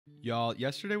Y'all,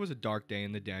 yesterday was a dark day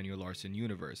in the Daniel Larson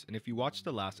universe, and if you watched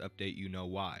the last update, you know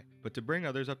why. But to bring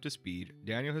others up to speed,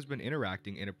 Daniel has been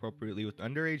interacting inappropriately with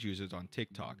underage users on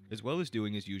TikTok, as well as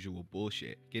doing his usual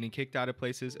bullshit, getting kicked out of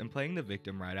places and playing the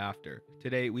victim right after.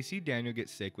 Today, we see Daniel get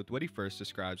sick with what he first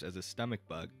describes as a stomach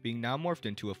bug, being now morphed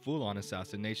into a full-on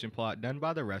assassination plot done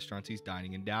by the restaurants he's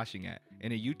dining and dashing at.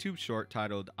 In a YouTube short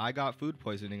titled, "I got food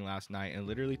poisoning last night and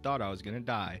literally thought I was gonna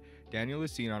die," Daniel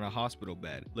is seen on a hospital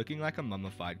bed, looking like a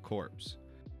mummified corpse.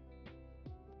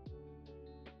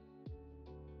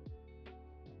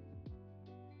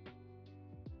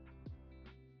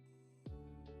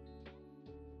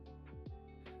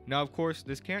 Now of course,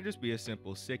 this can't just be a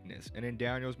simple sickness, and in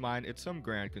Daniel's mind it's some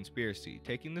grand conspiracy,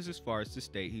 taking this as far as to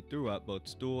state he threw up both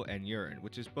stool and urine,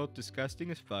 which is both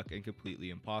disgusting as fuck and completely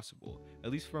impossible,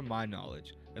 at least from my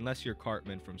knowledge, unless you're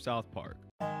Cartman from South Park.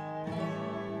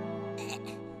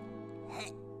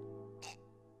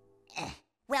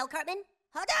 Well, Cartman,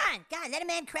 hold on! God, let a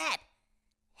man crap!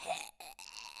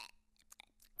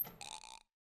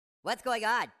 What's going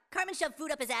on? Cartman shoved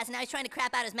food up his ass and now he's trying to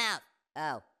crap out his mouth.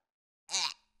 Oh.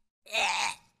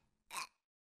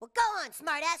 Well, go on,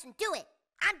 smartass, and do it!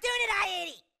 I'm doing it,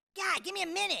 I-80! God, give me a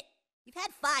minute! You've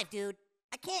had 5, dude.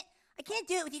 I can't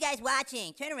do it with you guys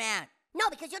watching. Turn around. No,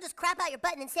 because you'll just crap out your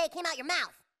butt and then say it came out your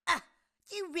mouth.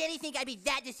 Do you really think I'd be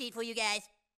that deceitful, you guys?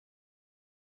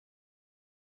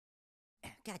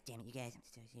 God damn it, you guys. I'm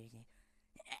so serious.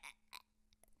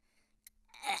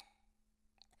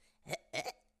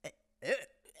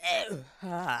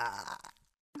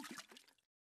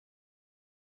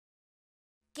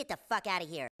 Get the fuck out of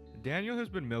here. Daniel has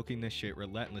been milking this shit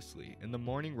relentlessly, in the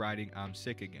morning writing "I'm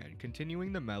sick again,"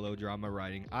 continuing the melodrama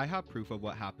writing "I have proof of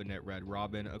what happened at Red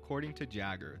Robin according to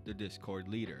Jagger, the Discord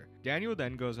leader." Daniel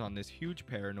then goes on this huge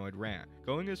paranoid rant,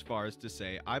 going as far as to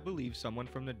say, "I believe someone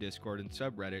from the Discord and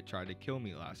subreddit tried to kill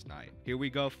me last night." Here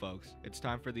we go folks, it's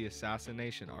time for the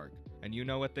assassination arc. And you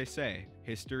know what they say,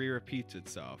 history repeats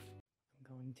itself. I'm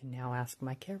going to now ask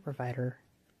my care provider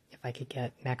if I could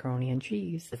get macaroni and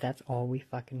cheese, but that's all we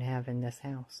fucking have in this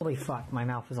house. Holy fuck, my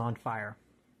mouth is on fire.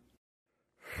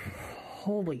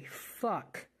 Holy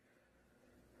fuck.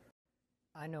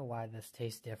 I know why this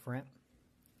tastes different.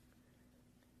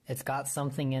 It's got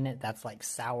something in it that's like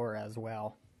sour as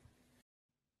well.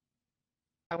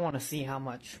 I want to see how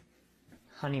much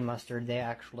honey mustard they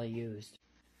actually used.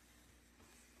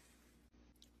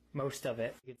 Most of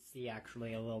it. You could see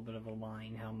actually a little bit of a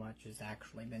line how much has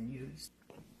actually been used.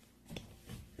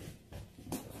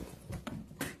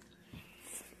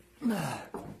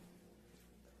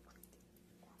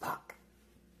 Fuck.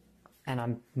 And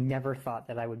I never thought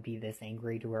that I would be this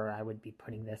angry to where I would be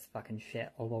putting this fucking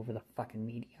shit all over the fucking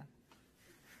media.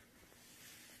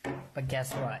 But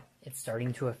guess what? It's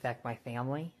starting to affect my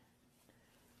family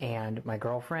and my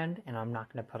girlfriend, and I'm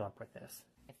not going to put up with this.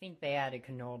 I think they added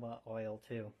canola oil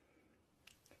too,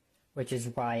 which is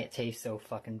why it tastes so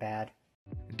fucking bad.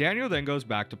 Daniel then goes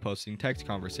back to posting text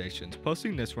conversations,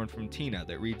 posting this one from Tina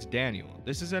that reads, "Daniel,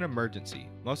 this is an emergency.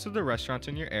 Most of the restaurants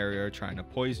in your area are trying to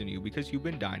poison you because you've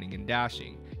been dining and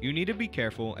dashing. You need to be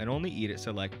careful and only eat at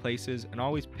select places and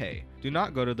always pay. Do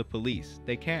not go to the police.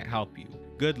 They can't help you.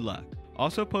 Good luck."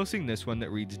 Also posting this one that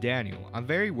reads, "Daniel, I'm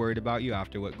very worried about you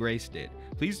after what Grace did.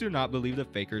 Please do not believe the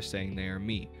fakers saying they are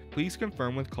me. Please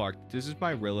confirm with Clark that this is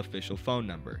my real official phone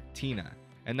number, Tina."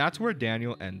 And that's where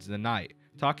Daniel ends the night,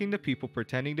 talking to people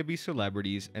pretending to be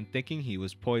celebrities and thinking he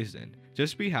was poisoned.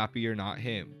 Just be happy you're not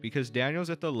him, because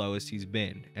Daniel's at the lowest he's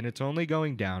been, and it's only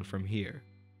going down from here.